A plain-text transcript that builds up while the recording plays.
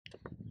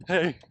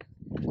Hey,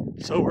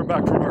 so we're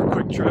back from our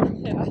quick trip.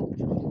 Yeah.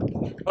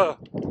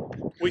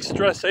 We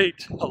stress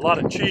ate a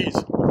lot of cheese.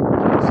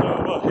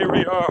 So here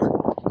we are.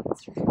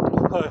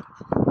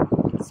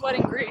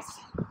 Sweating grease.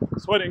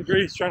 Sweating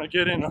grease, trying to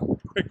get in a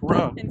quick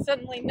run. In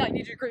suddenly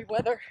 90-degree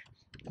weather.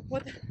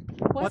 What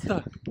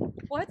the?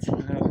 What?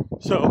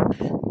 So,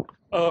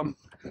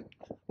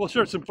 we'll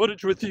share some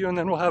footage with you and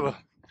then we'll have a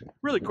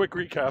really quick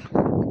recap.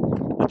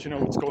 Let you know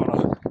what's going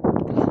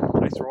on.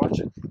 Thanks for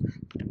watching.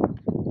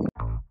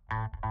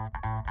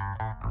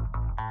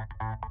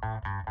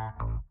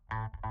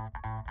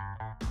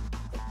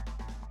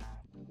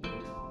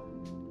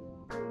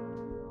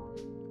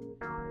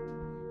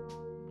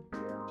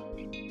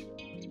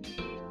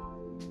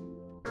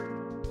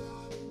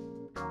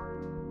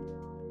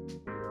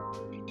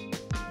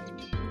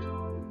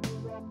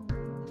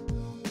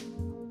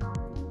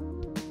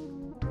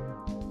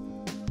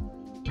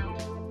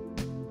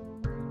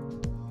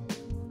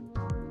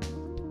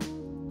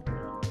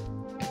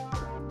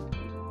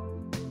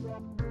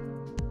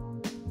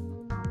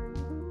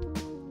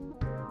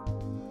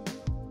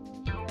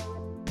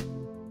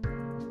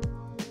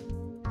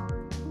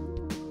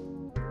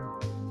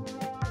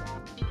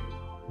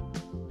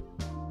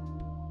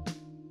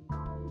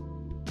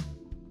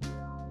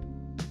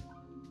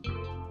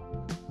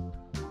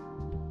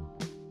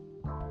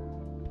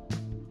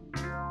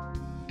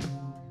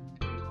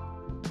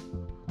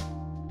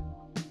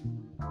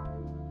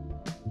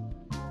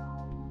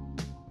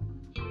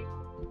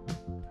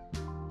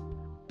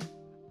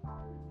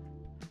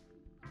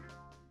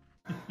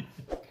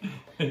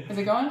 Is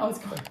it going? Oh, it's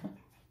going.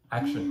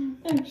 Action.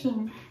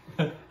 Action.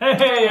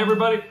 Hey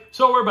everybody,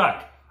 so we're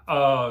back.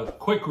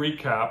 Quick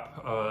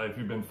recap, if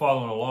you've been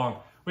following along.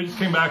 We just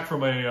came back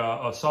from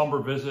a somber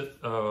visit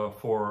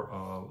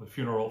for the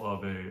funeral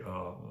of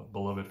a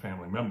beloved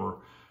family member.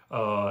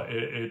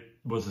 It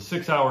was a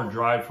 6-hour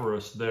drive for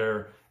us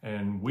there,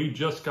 and we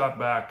just got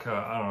back,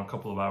 I don't know, a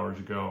couple of hours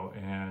ago,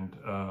 and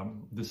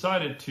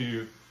decided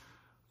to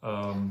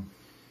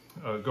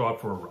go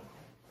out for a run.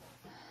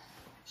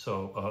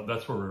 So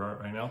that's where we're at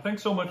right now.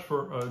 Thanks so much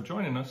for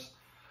joining us.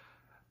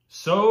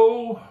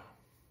 So,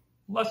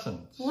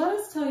 lessons. Let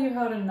us tell you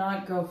how to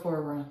not go for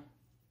a run.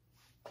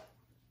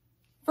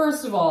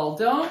 First of all,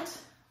 don't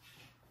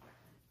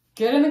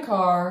get in the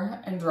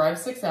car and drive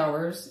 6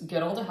 hours,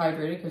 get all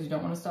dehydrated because you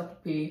don't want to stop to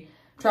pee,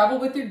 travel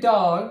with your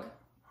dog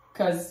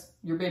because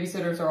your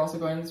babysitters are also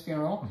going to this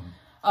funeral.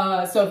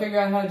 So figure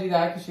out how to do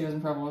that because she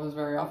doesn't travel with us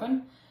very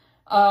often.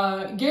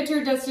 Get to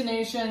your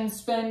destination,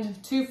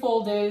 spend 2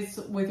 full days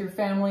with your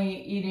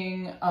family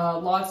eating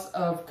lots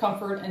of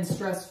comfort and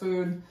stress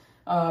food,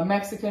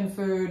 Mexican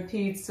food,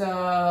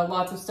 pizza,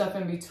 lots of stuff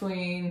in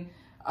between,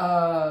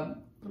 go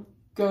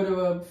to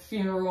a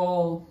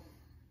funeral,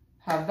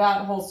 have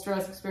that whole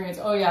stress experience.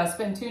 Oh yeah,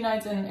 spend 2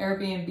 nights in an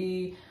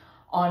Airbnb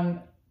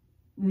on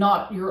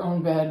not your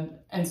own bed,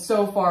 and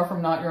so far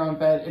from not your own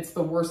bed, it's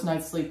the worst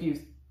night's sleep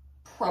you've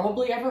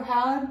probably ever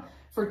had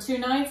for 2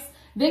 nights.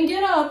 Then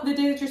get up the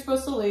day that you're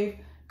supposed to leave,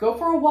 go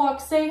for a walk,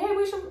 say, hey,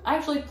 we should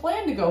actually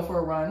plan to go for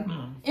a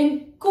run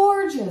in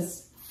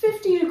gorgeous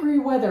 50-degree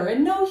weather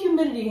and no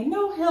humidity and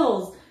no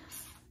hills.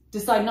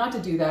 Decide not to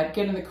do that.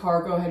 Get in the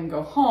car, go ahead and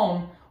go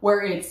home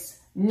where it's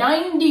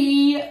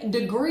 90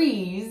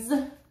 degrees.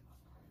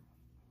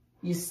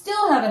 You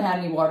still haven't had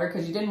any water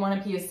because you didn't want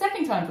to pee a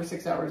second time for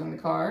 6 hours in the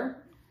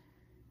car.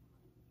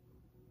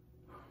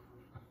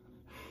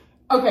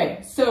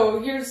 Okay, so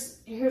here's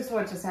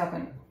what just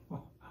happened.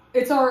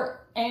 It's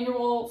our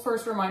annual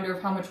first reminder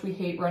of how much we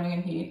hate running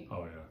in heat.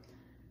 Oh, yeah.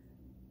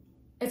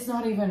 It's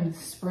not even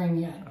spring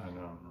yet. I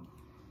know.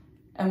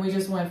 And we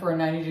just went for a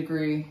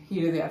 90-degree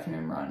heat of the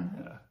afternoon run.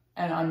 Yeah.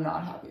 And I'm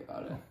not happy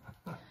about it.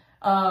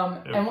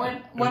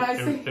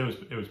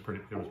 It was pretty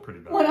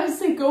bad. When I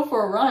say go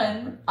for a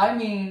run, I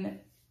mean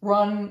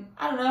run,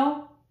 I don't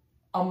know,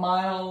 1.25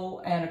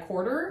 miles.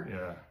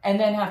 Yeah. And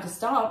then have to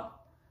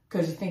stop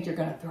because you think you're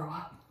going to throw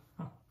up.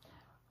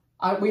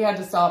 We had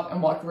to stop and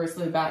walk the rest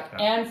of the back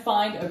and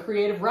find a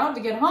creative route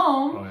to get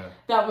home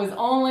that was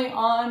only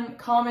on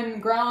common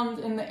ground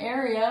in the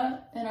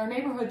area in our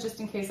neighborhood, just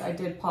in case I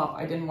did pop.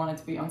 I didn't want it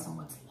to be on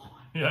someone's lawn.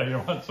 Yeah, you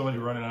don't want somebody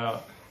running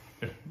out.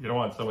 You don't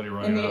want somebody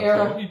running out. Era,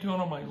 so what are you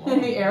doing on my lawn?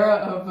 In the era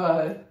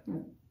of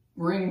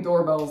ring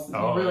doorbells,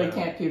 you really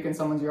can't puke in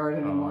someone's yard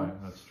anymore.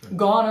 Yeah, that's true.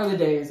 Gone are the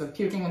days of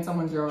puking in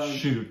someone's yard.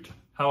 Shoot,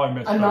 how I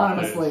missed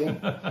anonymously.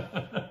 those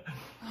days.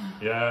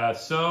 Yeah,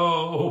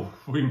 so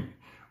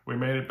we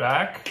made it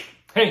back.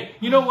 Hey,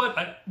 you know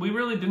what? We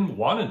really didn't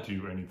want to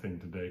do anything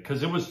today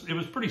because it was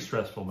pretty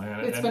stressful,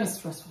 man. It's been a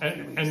stressful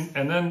few weeks.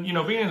 And then, you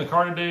know, being in the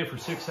car today for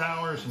 6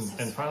 hours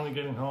and finally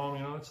getting home,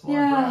 you know, it's a long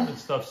drive and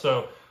stuff.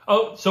 So,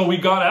 so we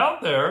got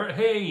out there.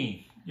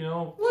 Hey, you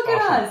know. Look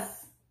at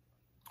us.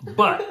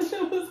 But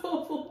That was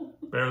awful.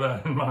 Bear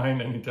that in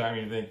mind anytime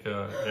you think, you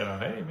know,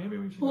 hey, maybe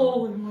we should go.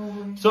 Holy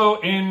moly.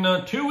 So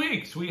in 2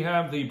 weeks, we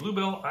have the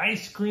Bluebell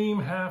Ice Cream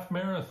Half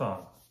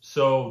Marathon.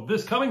 So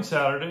this coming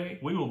Saturday,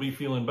 we will be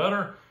feeling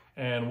better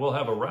and we'll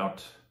have a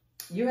route.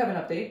 You have an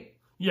update.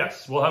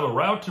 Yes, we'll have a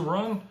route to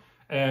run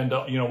And,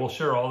 you know, we'll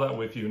share all that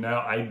with you.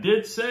 Now, I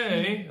did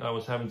say I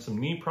was having some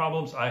knee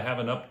problems. I have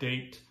an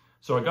update.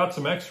 So I got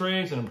some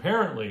x-rays, and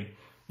apparently,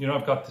 you know,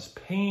 I've got this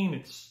pain.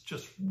 It's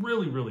just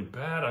really, really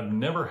bad. I've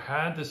never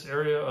had this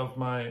area of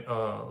my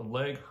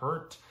leg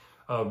hurt.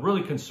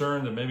 Really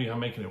concerned that maybe I'm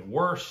making it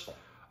worse.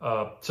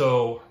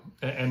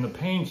 And the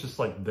pain's just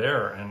like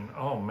there, and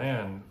oh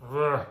man.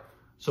 Ugh.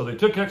 So they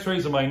took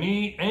x-rays of my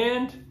knee,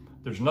 and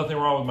there's nothing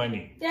wrong with my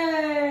knee.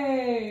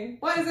 Yay!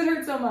 Why does it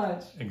hurt so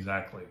much?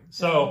 Exactly.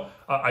 So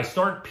I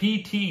start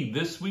PT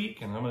this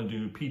week, and I'm going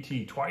to do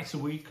PT twice a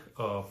week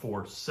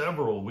for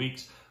several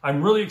weeks.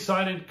 I'm really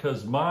excited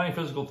because my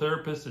physical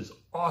therapist is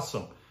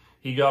awesome.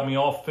 He got me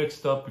all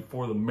fixed up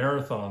before the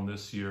marathon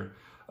this year.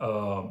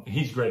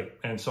 He's great.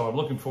 And so I'm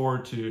looking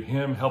forward to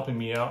him helping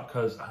me out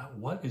because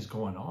what is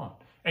going on?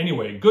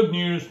 Anyway, good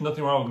news.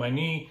 Nothing wrong with my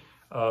knee.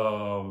 But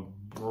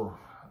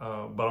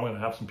I'm going to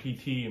have some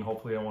PT, and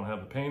hopefully I won't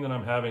have the pain that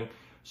I'm having.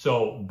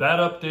 So that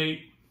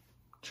update,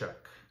 check.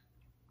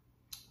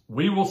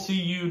 We will see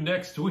you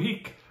next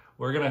week.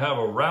 We're going to have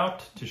a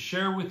route to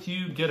share with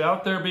you. Get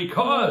out there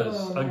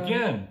because,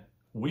 again,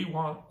 we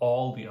want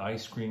all the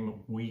ice cream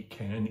we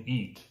can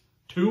eat.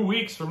 2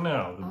 weeks from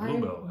now, the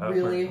Bluebell. I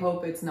really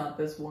hope it's not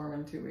this warm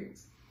in 2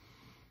 weeks.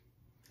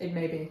 It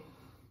may be.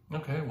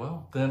 Okay,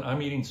 well, then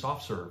I'm eating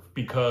soft serve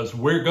because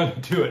we're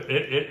going to do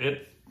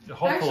it.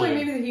 Hopefully. Actually,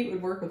 maybe the heat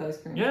would work with ice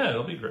cream. Yeah,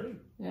 it'll be great.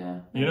 Yeah.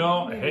 You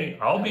know, hey,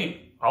 I'll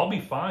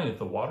be fine if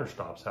the water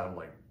stops having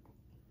like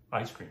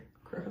ice cream.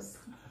 Gross.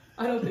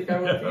 I don't think I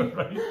would be.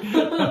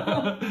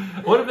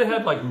 Right. What if they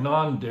had like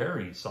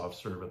non-dairy soft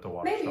serve at the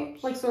water stops? Maybe,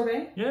 like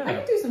sorbet. Yeah. I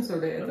could do some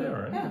sorbet.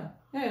 Right.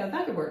 Yeah,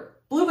 that could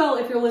work. Bluebell,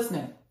 if you're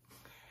listening.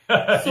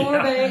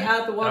 Sorbet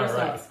at the water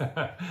stops.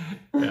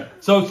 Yeah.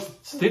 So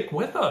stick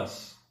with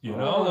us. You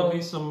know, there'll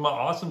be some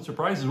awesome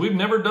surprises. We've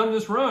never done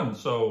this run,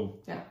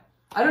 so. Yeah.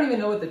 I don't even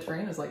know what the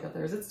terrain is like up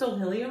there. Is it still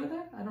hilly over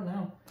there? I don't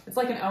know. It's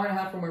like an hour and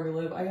a half from where we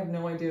live. I have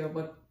no idea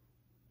what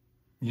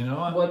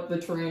the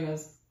terrain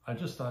is. I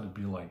just thought it'd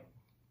be like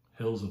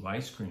hills of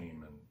ice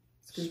cream and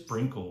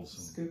sprinkles.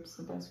 And scoops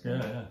of ice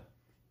cream. Yeah.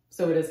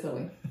 So it is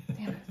hilly.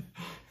 Damn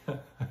it.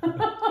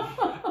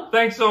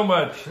 Thanks so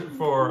much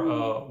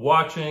for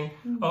watching.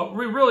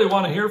 We really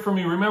want to hear from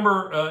you.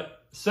 Remember,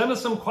 send us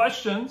some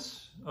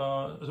questions.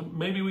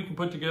 Maybe we can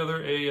put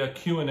together a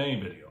Q&A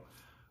video.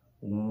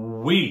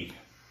 We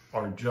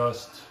are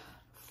just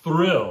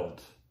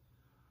thrilled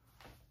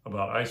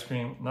about ice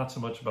cream, not so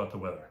much about the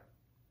weather.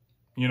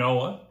 You know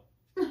what?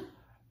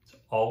 It's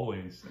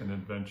always an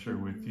adventure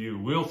with you.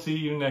 We'll see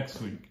you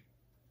next week.